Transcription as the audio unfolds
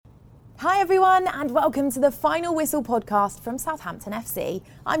Hi everyone and welcome to the Final Whistle podcast from Southampton FC.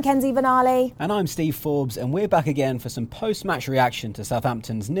 I'm Kenzie Benali. And I'm Steve Forbes, and we're back again for some post-match reaction to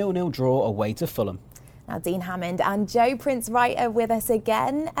Southampton's 0-0 draw away to Fulham. Now Dean Hammond and Joe Prince-Wright are with us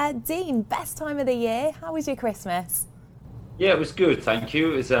again. Dean, best time of the year. How was your Christmas? Yeah, it was good, thank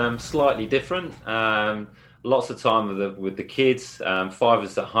you. It was slightly different. Lots of time with the kids, 5 of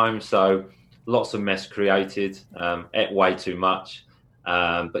us at home, so lots of mess created, ate way too much.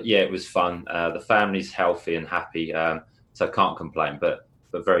 But yeah, it was fun. The family's healthy and happy, so can't complain, but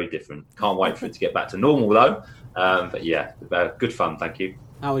very different. Can't wait for it to get back to normal though. But yeah, good fun, thank you.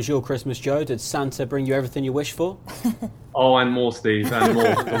 How was your Christmas, Joe? Did Santa bring you everything you wished for? Oh, and more, Steve, and more.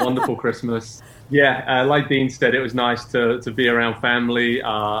 A wonderful Christmas. Yeah, like Dean said, it was nice to be around family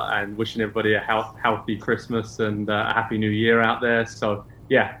and wishing everybody a healthy Christmas and a happy New Year out there. So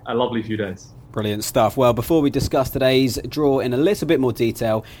yeah, a lovely few days. Brilliant stuff. Well, before we discuss today's draw in a little bit more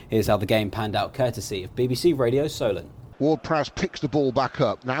detail, here's how the game panned out courtesy of BBC Radio Solent. Ward-Prowse picks the ball back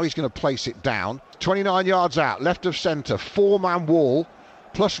up. Now he's going to place it down. 29 yards out, left of centre, 4-man wall,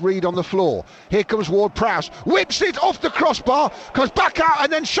 plus Reed on the floor. Here comes Ward-Prowse, whips it off the crossbar, comes back out, and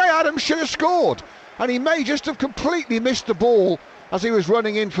then Che Adams should have scored. And he may just have completely missed the ball as he was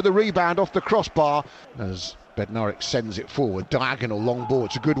running in for the rebound off the crossbar. As Bednarek sends it forward, diagonal long ball,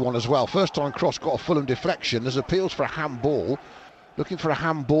 it's a good one as well. First time cross, got a Fulham deflection. There's appeals for a handball. Looking for a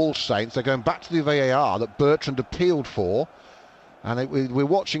handball, Saints. They're going back to the VAR that Bertrand appealed for. And we're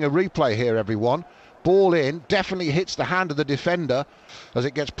watching a replay here, everyone. Ball in, definitely hits the hand of the defender as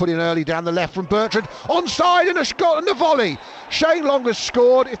it gets put in early down the left from Bertrand. Onside and a shot and a volley. Shane Long has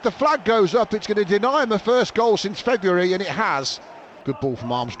scored. If the flag goes up, it's going to deny him a first goal since February, and it has. Good ball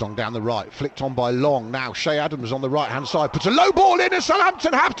from Armstrong down the right, flicked on by Long. Now Che Adams on the right-hand side, puts a low ball in, and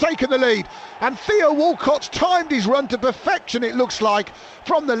Southampton have taken the lead. And Theo Walcott's timed his run to perfection, it looks like,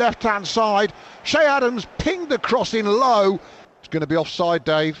 from the left-hand side. Che Adams pinged the cross in low. It's going to be offside,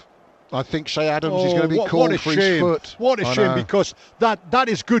 Dave. I think Che Adams is going to be called for his foot. What a shame, because that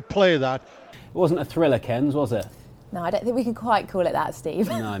is good play, that. It wasn't a thriller, Kens, was it? No, I don't think we can quite call it that, Steve.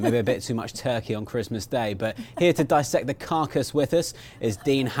 No, maybe a bit too much turkey on Christmas Day. But here to dissect the carcass with us is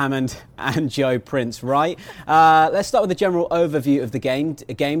Dean Hammond and Joe Prince-Wright. Let's start with a general overview of the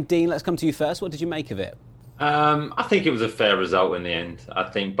game. Dean, let's come to you first. What did you make of it? I think it was a fair result in the end. I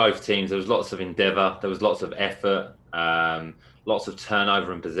think both teams, there was lots of endeavour, there was lots of effort, lots of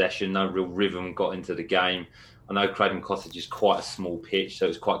turnover and possession, no real rhythm got into the game. I know Craven Cottage is quite a small pitch, so it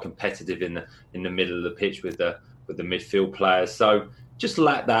was quite competitive in the middle of the pitch with the midfield players. So just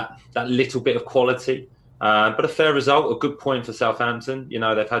lacked that little bit of quality. But a fair result, a good point for Southampton. You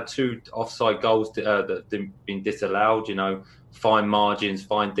know, they've had 2 offside goals that have been disallowed. You know, fine margins,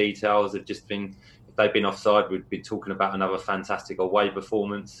 fine details. They've just been, if they'd been offside, we'd be talking about another fantastic away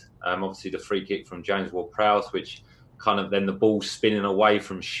performance. Obviously, the free kick from James Ward-Prowse, which kind of then the ball spinning away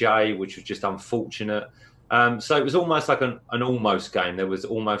from Shea, which was just unfortunate. So it was almost like an almost game. There was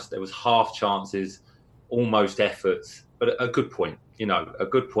half chances, almost efforts, but a good point. You know, a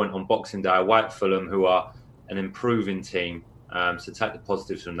good point on Boxing Day away at Fulham, who are an improving team. So take the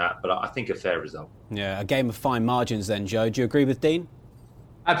positives from that, but I think a fair result. Yeah, a game of fine margins then, Joe. Do you agree with Dean?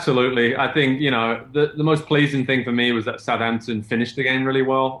 Absolutely. I think, you know, the most pleasing thing for me was that Southampton finished the game really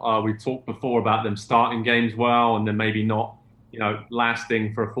well. We talked before about them starting games well and then maybe not, you know,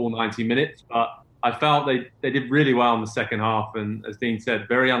 lasting for a full 90 minutes. But I felt they did really well in the second half. And as Dean said,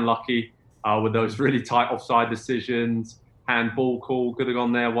 very unlucky with those really tight offside decisions. Handball call could have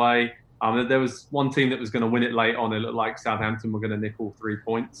gone their way. There was one team that was going to win it late on. It looked like Southampton were going to nick all 3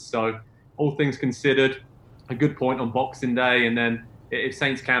 points. So all things considered, a good point on Boxing Day. And then if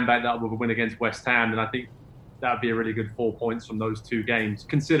Saints can back that up with a win against West Ham, then I think that would be a really good 4 points from those 2 games,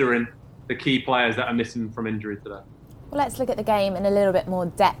 considering the key players that are missing from injury today. Well, let's look at the game in a little bit more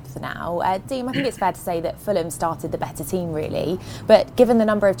depth now. Dean, I think it's fair to say that Fulham started the better team, really. But given the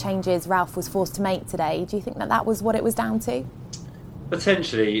number of changes Ralph was forced to make today, do you think that was what it was down to?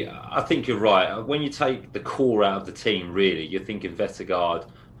 Potentially. I think you're right. When you take the core out of the team, really, you're thinking Vestergaard,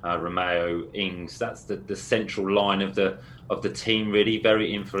 Romeo, Ings. That's the central line of the team, really.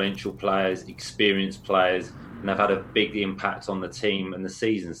 Very influential players, experienced players, and they've had a big impact on the team and the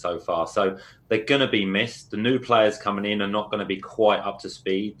season so far. So they're going to be missed. The new players coming in are not going to be quite up to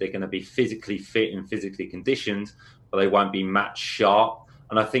speed. They're going to be physically fit and physically conditioned, but they won't be match sharp.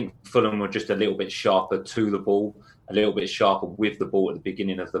 And I think Fulham were just a little bit sharper to the ball, a little bit sharper with the ball at the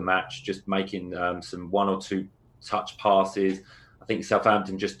beginning of the match, just making some 1 or 2 touch passes. I think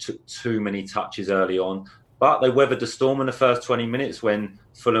Southampton just took too many touches early on. But they weathered the storm in the first 20 minutes when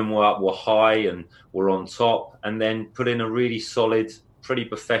Fulham were high and were on top, and then put in a really solid pretty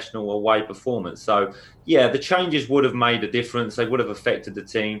professional away performance. So, yeah, the changes would have made a difference. They would have affected the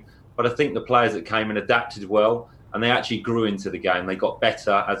team. But I think the players that came in adapted well, and they actually grew into the game. They got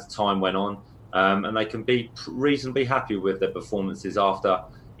better as time went on, and they can be reasonably happy with their performances after,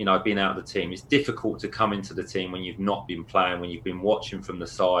 being out of the team. It's difficult to come into the team when you've not been playing, when you've been watching from the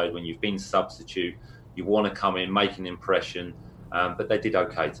side, when you've been substitute. You want to come in, make an impression, but they did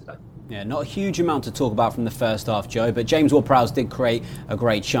okay today. Yeah, not a huge amount to talk about from the first half, Joe, but James Ward-Prowse did create a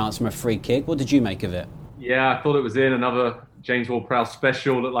great chance from a free kick. What did you make of it? Yeah, I thought it was in. Another James Ward-Prowse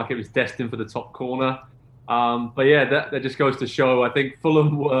special. Looked like it was destined for the top corner. But yeah, that just goes to show, I think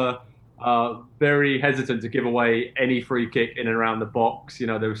Fulham were very hesitant to give away any free kick in and around the box. They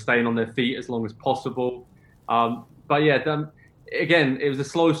were staying on their feet as long as possible. But yeah, again, it was a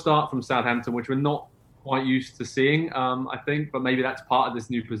slow start from Southampton, which we're not quite used to seeing, I think. But maybe that's part of this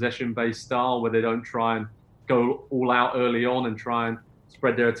new possession-based style where they don't try and go all out early on and try and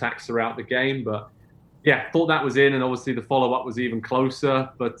spread their attacks throughout the game. But yeah, thought that was in, and obviously the follow-up was even closer.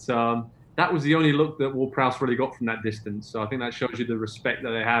 But that was the only look that Ward-Prowse really got from that distance. So I think that shows you the respect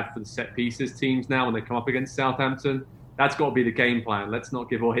that they have for the set-pieces teams now when they come up against Southampton. That's got to be the game plan. Let's not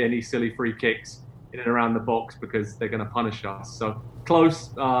give away any silly free kicks in and around the box because they're going to punish us. So close,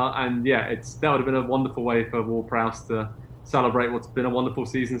 and yeah, that would have been a wonderful way for Ward-Prowse to celebrate what's been a wonderful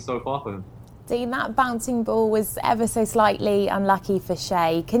season so far for him. Dean, that bouncing ball was ever so slightly unlucky for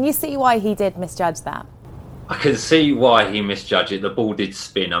Shea. Can you see why he did misjudge that? I can see why he misjudged it. The ball did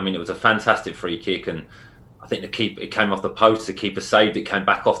spin. I mean, it was a fantastic free kick, and I think it came off the post. The keeper saved it, came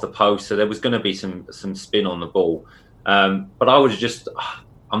back off the post, so there was going to be some spin on the ball. But I would have just...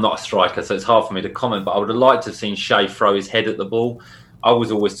 I'm not a striker, so it's hard for me to comment, but I would have liked to have seen Shea throw his head at the ball. I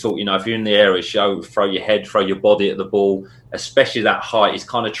was always taught, if you're in the area, throw your head, throw your body at the ball, especially that height. He's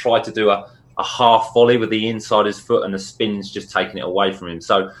kind of tried to do a half volley with the inside of his foot, and the spin's just taking it away from him.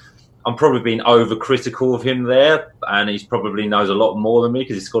 So I'm probably being overcritical of him there, and he probably knows a lot more than me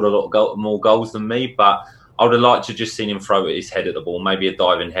because he's scored a lot more goals than me. But I would have liked to just seen him throw his head at the ball, maybe a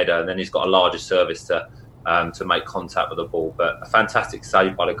diving header, and then he's got a larger service to make contact with the ball. But a fantastic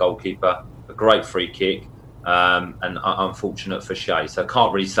save by the goalkeeper, a great free kick, and unfortunate for Shea. So I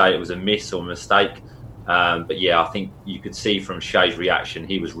can't really say it was a miss or a mistake. But yeah, I think you could see from Shea's reaction,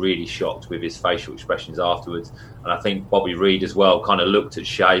 he was really shocked with his facial expressions afterwards. And I think Bobby Reid as well kind of looked at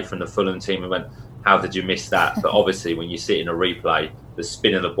Shea from the Fulham team and went, how did you miss that? But obviously when you see it in a replay, the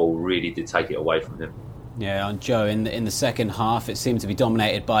spin of the ball really did take it away from him. Yeah, and Joe, in the second half, it seemed to be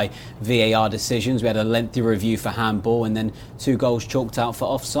dominated by VAR decisions. We had a lengthy review for handball and then 2 goals chalked out for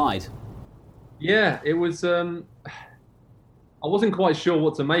offside. Yeah, it was... I wasn't quite sure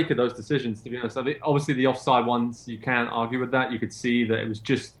what to make of those decisions, to be honest. I think obviously the offside ones, you can't argue with that. You could see that it was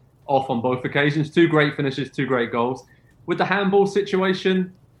just off on both occasions. 2 great finishes, 2 great goals. With the handball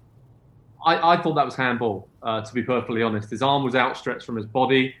situation, I thought that was handball, to be perfectly honest. His arm was outstretched from his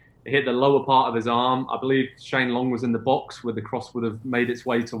body. It hit the lower part of his arm. I believe Shane Long was in the box where the cross would have made its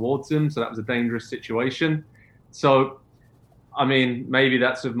way towards him. So that was a dangerous situation. So, I mean, maybe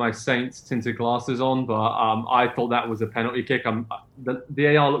that's with my Saints tinted glasses on, but I thought that was a penalty kick. The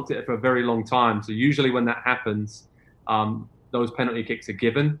VAR looked at it for a very long time. So usually when that happens, those penalty kicks are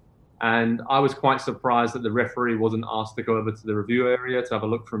given. And I was quite surprised that the referee wasn't asked to go over to the review area to have a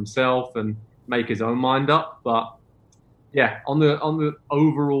look for himself and make his own mind up. But yeah, on the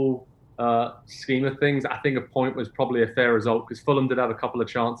overall scheme of things, I think a point was probably a fair result because Fulham did have a couple of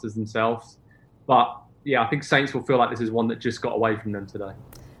chances themselves. But yeah, I think Saints will feel like this is one that just got away from them today.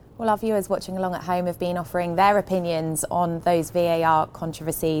 Well, our viewers watching along at home have been offering their opinions on those VAR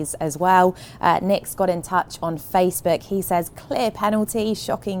controversies as well. Nick's got in touch on Facebook. He says, clear penalty,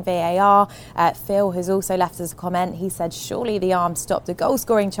 shocking VAR. Phil has also left us a comment. He said, surely the arm stopped a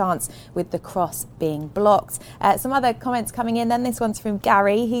goal-scoring chance with the cross being blocked. Some other comments coming in then. This one's from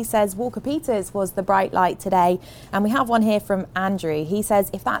Gary. He says, Walker-Peters was the bright light today. And we have one here from Andrew. He says,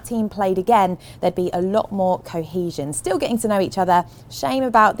 if that team played again, there'd be a lot more cohesion. Still getting to know each other. Shame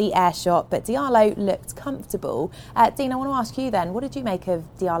about the air shot, but Diallo looked comfortable. Dean, I want to ask you then, what did you make of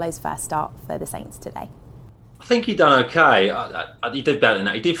Diallo's first start for the Saints today? I think he done okay. He did better than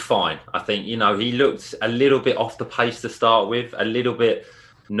that. He did fine. I think, he looked a little bit off the pace to start with, a little bit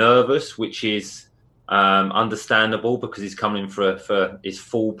nervous, which is understandable because he's coming in for his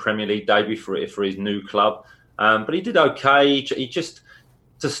full Premier League debut for his new club. But he did okay. He just...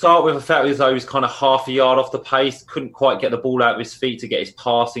 To start with, I felt as though he was kind of half a yard off the pace, couldn't quite get the ball out of his feet to get his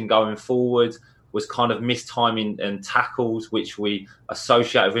passing going forward, was kind of mistiming and tackles, which we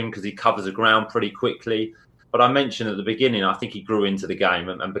associate with him because he covers the ground pretty quickly. But I mentioned at the beginning, I think he grew into the game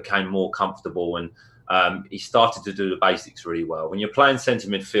and became more comfortable. And he started to do the basics really well. When you're playing centre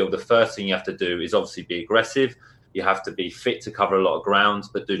midfield, the first thing you have to do is obviously be aggressive. You have to be fit to cover a lot of ground,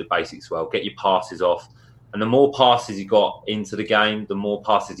 but do the basics well. Get your passes off. And the more passes he got into the game, the more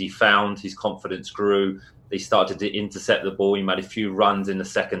passes he found, his confidence grew. He started to intercept the ball. He made a few runs in the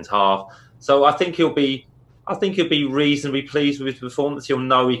second half. So I think he'll be reasonably pleased with his performance. He'll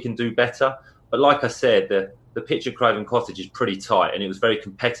know he can do better. But like I said, the pitch at Craven Cottage is pretty tight, and it was very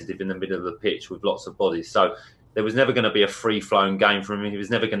competitive in the middle of the pitch with lots of bodies. So there was never going to be a free-flowing game from him. He was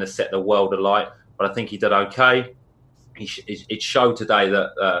never going to set the world alight. But I think he did okay. It showed today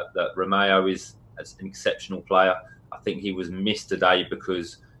that Romeo is an exceptional player. I think he was missed today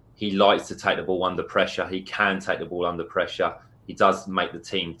because he likes to take the ball under pressure. He can take the ball under pressure. He does make the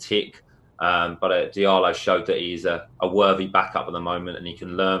team tick. But Diallo showed that he's a worthy backup at the moment, and he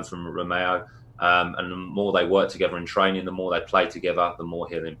can learn from Romeo. And the more they work together in training, the more they play together, the more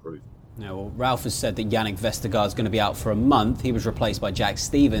he'll improve. Now, well, Ralph has said that Yannick Vestergaard is going to be out for a month. He was replaced by Jack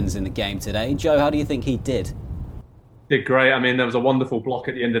Stephens in the game today. Joe, how do you think he did? Did great. I mean, there was a wonderful block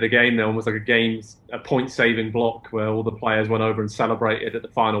at the end of the game. There almost like a point-saving block where all the players went over and celebrated at the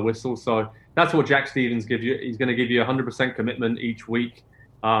final whistle. So that's what Jack Stephens gives you. He's going to give you 100% commitment each week.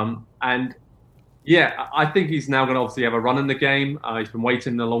 And yeah, I think he's now going to obviously have a run in the game. He's been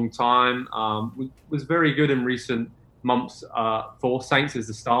waiting a long time. Was very good in recent months for Saints as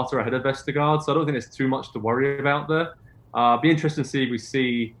the starter ahead of Vestergaard. So I don't think there's too much to worry about there. Be interesting to see if we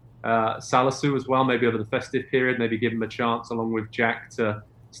see Salisu as well, maybe over the festive period, maybe give him a chance along with Jack to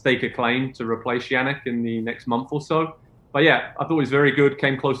stake a claim to replace Yannick in the next month or so. But yeah, I thought he was very good,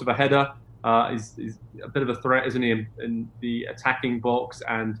 came close with a header. He's a bit of a threat, isn't he, in the attacking box,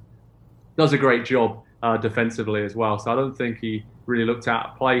 and does a great job defensively as well. So I don't think he really looked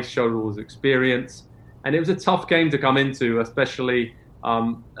out of place, showed all his experience. And it was a tough game to come into, especially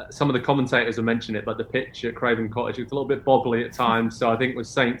some of the commentators have mentioned it, but the pitch at Craven Cottage was a little bit bobbly at times. So I think with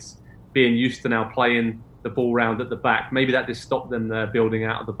Saints being used to now playing the ball round at the back, maybe that just stopped them there building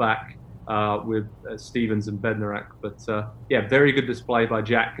out of the back with Stephens and Bednarek. But yeah, very good display by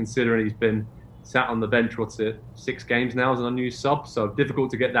Jack, considering he's been sat on the bench, 6 games now as an unused sub. So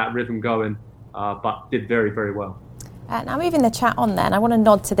difficult to get that rhythm going, but did very, very well. Now moving the chat on then, I want to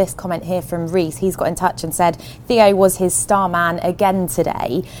nod to this comment here from Reese. He's got in touch and said Theo was his star man again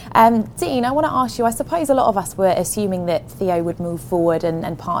today. Dean, I want to ask you, I suppose a lot of us were assuming that Theo would move forward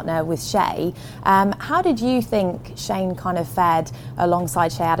and partner with Shay. How did you think Shane kind of fared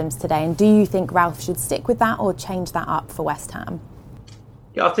alongside Shay Adams today? And do you think Ralph should stick with that or change that up for West Ham?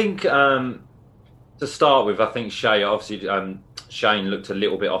 Yeah, I think to start with, I think Shay, obviously, Shane looked a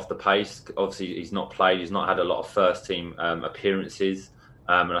little bit off the pace. Obviously, he's not played. He's not had a lot of first-team appearances,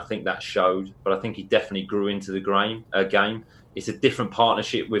 and I think that showed. But I think he definitely grew into the game. It's a different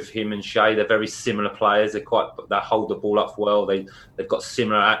partnership with him and Shay. They're very similar players. They hold the ball up well. They've got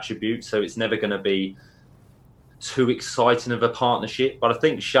similar attributes, so it's never going to be too exciting of a partnership. But I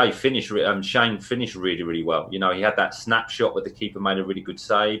think Shane finished really, really well. You know, he had that snapshot where the keeper made a really good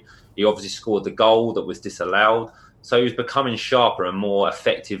save. He obviously scored the goal that was disallowed. So he was becoming sharper and more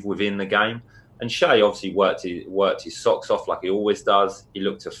effective within the game. And Shay obviously worked his socks off like he always does. He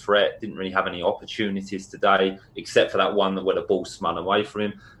looked a threat, didn't really have any opportunities today, except for that one where the ball spun away from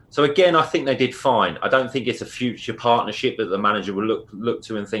him. So again, I think they did fine. I don't think it's a future partnership that the manager will look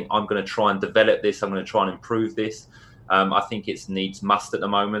to and think, I'm going to try and develop this, I'm going to try and improve this. I think it needs must at the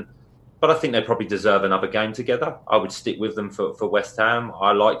moment. But I think they probably deserve another game together. I would stick with them for West Ham.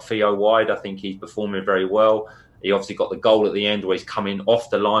 I like Theo wide. I think he's performing very well. He obviously got the goal at the end where he's coming off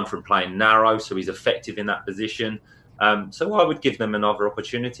the line from playing narrow, so he's effective in that position. So I would give them another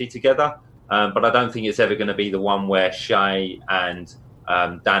opportunity together. But I don't think it's ever going to be the one where Shay and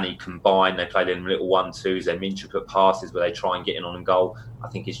Danny combine. They play in little 1-2s, them intricate passes where they try and get in on goal. I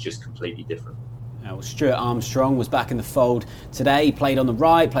think it's just completely different. Well, Stuart Armstrong was back in the fold today. He played on the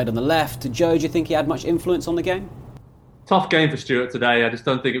right, played on the left. Joe, do you think he had much influence on the game? Tough game for Stuart today. I just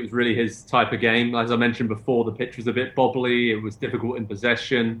don't think it was really his type of game. As I mentioned before, the pitch was a bit bobbly. It was difficult in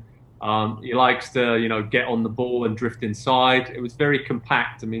possession. He likes to, get on the ball and drift inside. It was very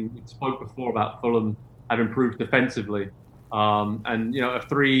compact. I mean, we spoke before about Fulham have improved defensively. And, a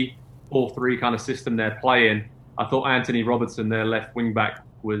 3-4-3 kind of system they're playing. I thought Anthony Robertson, their left wing back,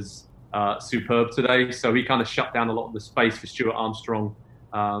 was superb today. So he kind of shut down a lot of the space for Stuart Armstrong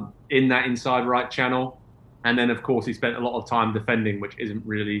in that inside right channel. And then, of course, he spent a lot of time defending, which isn't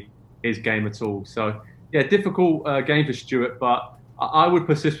really his game at all. So, yeah, difficult game for Stuart, but I would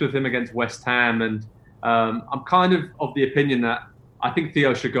persist with him against West Ham. And I'm kind of the opinion that I think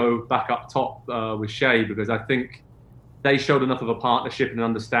Theo should go back up top with Shay, because I think they showed enough of a partnership and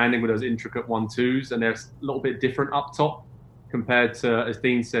understanding with those intricate 1-2s, and they're a little bit different up top compared to, as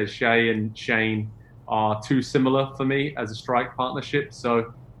Dean says, Shea and Shane are too similar for me as a strike partnership.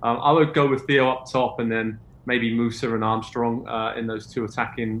 So I would go with Theo up top, and then maybe Musa and Armstrong in those two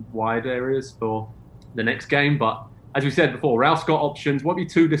attacking wide areas for the next game. But as we said before, Ralph's got options. Won't be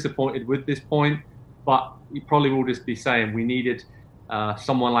too disappointed with this point, but he probably will just be saying we needed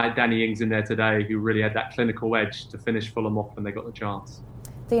someone like Danny Ings in there today who really had that clinical edge to finish Fulham off when they got the chance.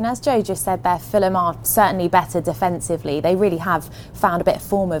 Dean, as Joe just said there, Fulham are certainly better defensively. They really have found a bit of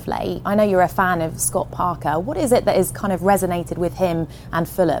form of late. I know you're a fan of Scott Parker. What is it that has kind of resonated with him and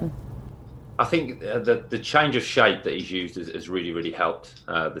Fulham? I think the change of shape that he's used has really, really helped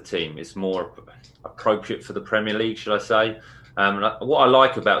the team. It's more appropriate for the Premier League, should I say. What I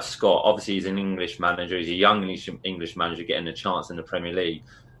like about Scott, obviously he's an English manager, he's a young English manager getting a chance in the Premier League.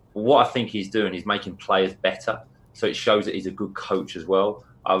 But what I think he's doing, he's making players better. So it shows that he's a good coach as well.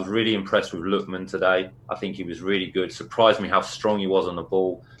 I was really impressed with Lookman today. I think he was really good. Surprised me how strong he was on the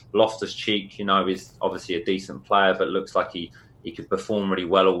ball. Loftus-Cheek, is obviously a decent player, but looks like he could perform really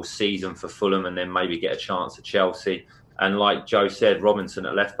well all season for Fulham and then maybe get a chance at Chelsea. And like Joe said, Robinson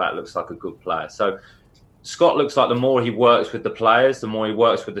at left-back looks like a good player. So Scott looks like the more he works with the players, the more he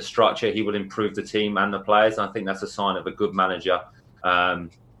works with the structure, he will improve the team and the players. And I think that's a sign of a good manager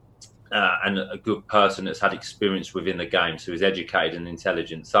and a good person that's had experience within the game, so he's educated and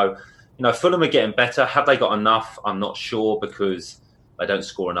intelligent. So, Fulham are getting better. Have they got enough? I'm not sure, because they don't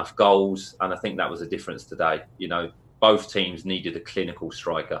score enough goals. And I think that was a difference today. Both teams needed a clinical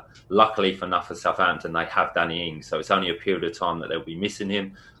striker. Luckily for Southampton, they have Danny Ings. So it's only a period of time that they'll be missing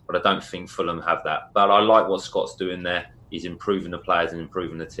him. But I don't think Fulham have that. But I like what Scott's doing there. He's improving the players and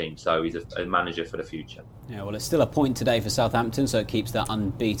improving the team. So he's a manager for the future. Yeah, well, it's still a point today for Southampton, so it keeps that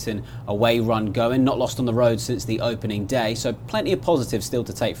unbeaten away run going. Not lost on the road since the opening day. So plenty of positives still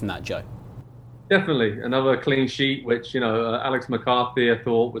to take from that, Joe. Definitely. Another clean sheet, which, Alex McCarthy, I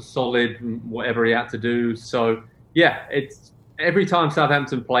thought, was solid, whatever he had to do. So, yeah, it's every time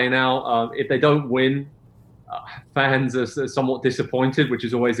Southampton play now, if they don't win, fans are somewhat disappointed, which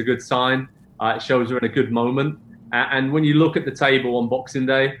is always a good sign. It shows they're in a good moment. And when you look at the table on Boxing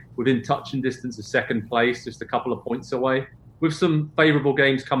Day, within touching distance of second place, just a couple of points away, with some favourable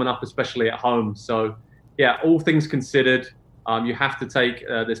games coming up, especially at home. So, yeah, all things considered, you have to take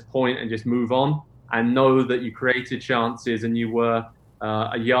this point and just move on and know that you created chances and you were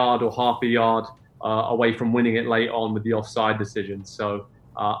a yard or half a yard away from winning it late on with the offside decision. So,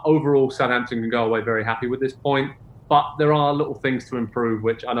 overall, Southampton can go away very happy with this point. But there are little things to improve,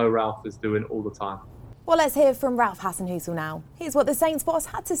 which I know Ralph is doing all the time. Well, let's hear from Ralph Hasenhüttl now. Here's what the Saints boss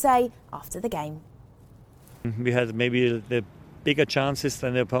had to say after the game. We had maybe the bigger chances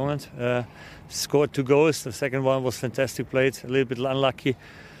than the opponent. Scored 2 goals. The second one was fantastic played, a little bit unlucky.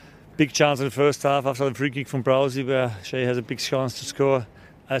 Big chance in the first half after the free kick from Browsey, where Shea has a big chance to score.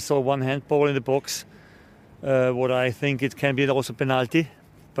 I saw one handball in the box. What I think it can be also penalty.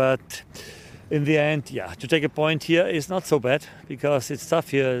 But in the end, to take a point here is not so bad, because it's tough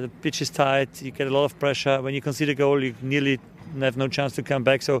here. The pitch is tight, you get a lot of pressure. When you concede a goal, you nearly have no chance to come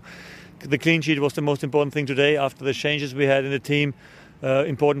back. So the clean sheet was the most important thing today after the changes we had in the team.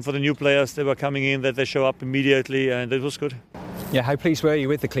 Important for the new players that were coming in, that they show up immediately, and it was good. Yeah, how pleased were you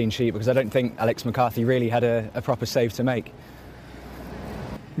with the clean sheet? Because I don't think Alex McCarthy really had a proper save to make.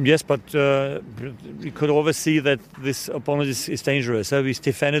 Yes, but you could always see that this opponent is dangerous. We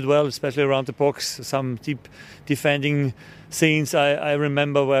defended well, especially around the box. Some deep defending scenes I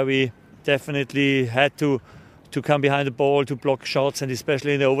remember where we definitely had to come behind the ball to block shots, and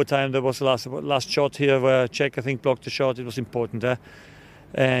especially in the overtime, there was the last shot here where Czech, I think, blocked the shot. It was important.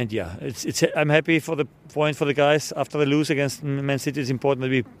 And I'm happy for the point for the guys after the lose against Man City. It's important that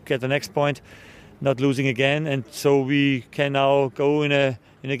we get the next point, not losing again, and so we can now go in a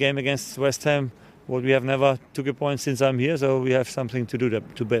game against West Ham. Well, we have never took a point since I'm here, so we have something to do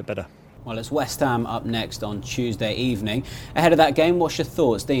to be better. Well, it's West Ham up next on Tuesday evening. Ahead of that game, what's your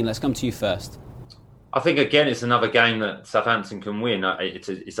thoughts? Dean, let's come to you first. I think, again, it's another game that Southampton can win.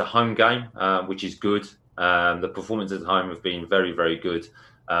 It's a home game, which is good. The performances at home have been very, very good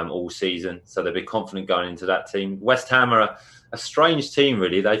all season, so they'll be confident going into that team. West Ham are a strange team,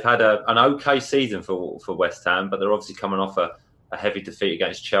 really. They've had an okay season for West Ham, but they're obviously coming off a heavy defeat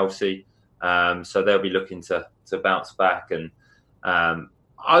against Chelsea. So they'll be looking to bounce back. And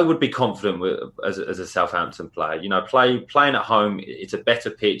I would be confident as a Southampton player. Playing at home, it's a better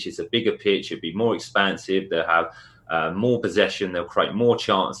pitch, it's a bigger pitch, it'll be more expansive, they'll have more possession, they'll create more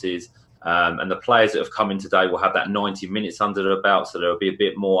chances. And the players that have come in today will have that 90 minutes under their belt, so there'll be a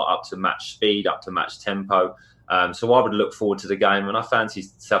bit more up to match speed, up to match tempo. So I would look forward to the game, and I fancy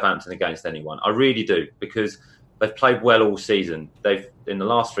Southampton against anyone. I really do, because they've played well all season. In the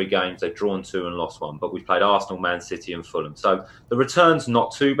last 3 games, they've drawn 2 and lost 1, but we've played Arsenal, Man City and Fulham. So the return's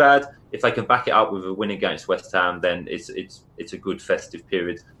not too bad. If they can back it up with a win against West Ham, then it's a good festive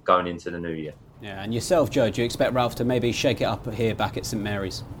period going into the new year. Yeah, and yourself, Joe, do you expect Ralph to maybe shake it up here back at St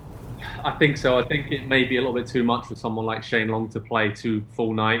Mary's? I think so. I think it may be a little bit too much for someone like Shane Long to play 2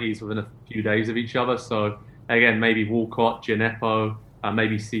 full 90s within a few days of each other. So again, maybe Walcott, Gineppo,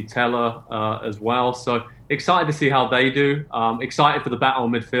 maybe Steve Teller as well. So excited to see how they do. Excited for the battle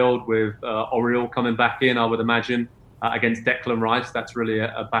in midfield with Oriol coming back in, I would imagine, against Declan Rice. That's really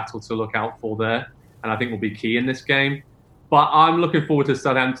a battle to look out for there, and I think will be key in this game. But I'm looking forward to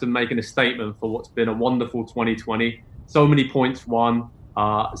Southampton making a statement for what's been a wonderful 2020. So many points won.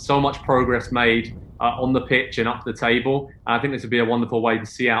 So much progress made on the pitch and up the table. And I think this would be a wonderful way to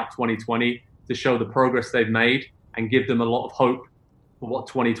see out 2020, to show the progress they've made and give them a lot of hope for what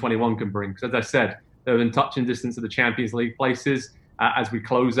 2021 can bring. Because as I said, they're in touching distance of the Champions League places as we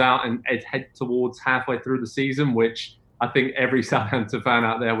close out and head towards halfway through the season, which I think every Southampton fan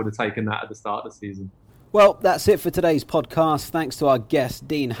out there would have taken that at the start of the season. Well, that's it for today's podcast. Thanks to our guests,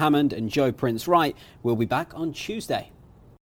 Dean Hammond and Joe Prince-Wright. We'll be back on Tuesday.